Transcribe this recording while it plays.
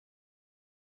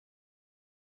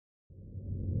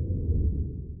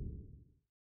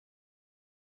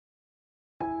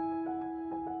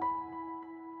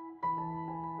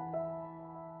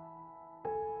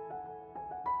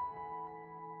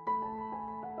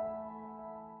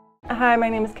Hi, my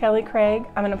name is Kelly Craig.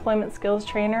 I'm an employment skills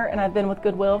trainer and I've been with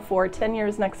Goodwill for 10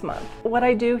 years next month. What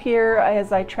I do here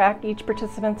is I track each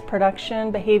participant's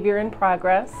production, behavior, and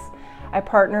progress. I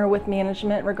partner with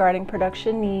management regarding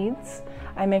production needs.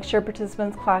 I make sure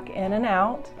participants clock in and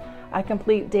out. I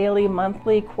complete daily,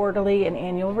 monthly, quarterly, and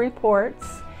annual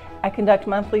reports. I conduct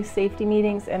monthly safety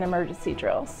meetings and emergency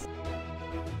drills.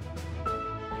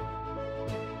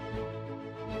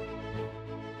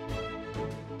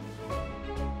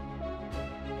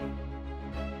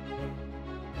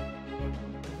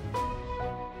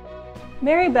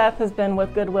 Mary Beth has been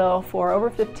with Goodwill for over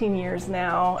 15 years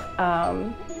now.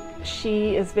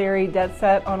 She is very dead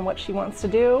set on what she wants to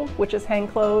do, which is hang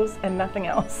clothes and nothing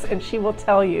else. And she will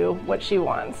tell you what she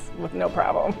wants with no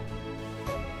problem.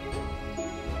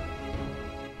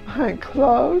 Hang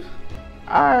clothes?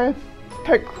 I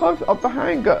take clothes off the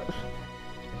hangers.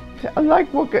 I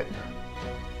like working.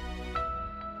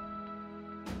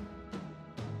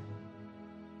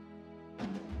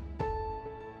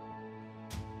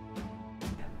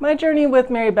 My journey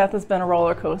with Mary Beth has been a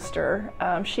roller coaster.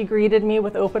 She greeted me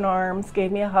with open arms,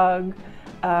 gave me a hug.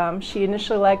 She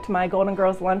initially liked my Golden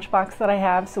Girls lunchbox that I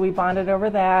have, so we bonded over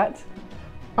that.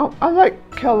 Oh, I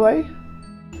like Kelly.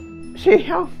 She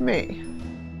helped me.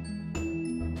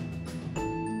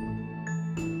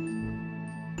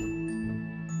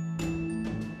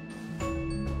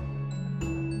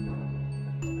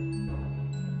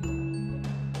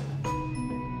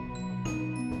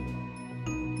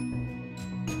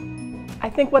 I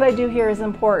think what I do here is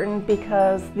important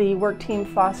because the work team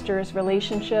fosters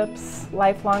relationships,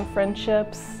 lifelong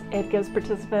friendships. It gives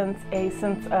participants a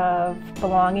sense of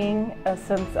belonging, a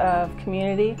sense of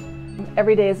community.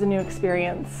 Every day is a new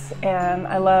experience, and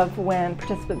I love when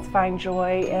participants find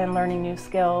joy in learning new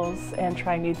skills and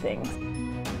trying new things.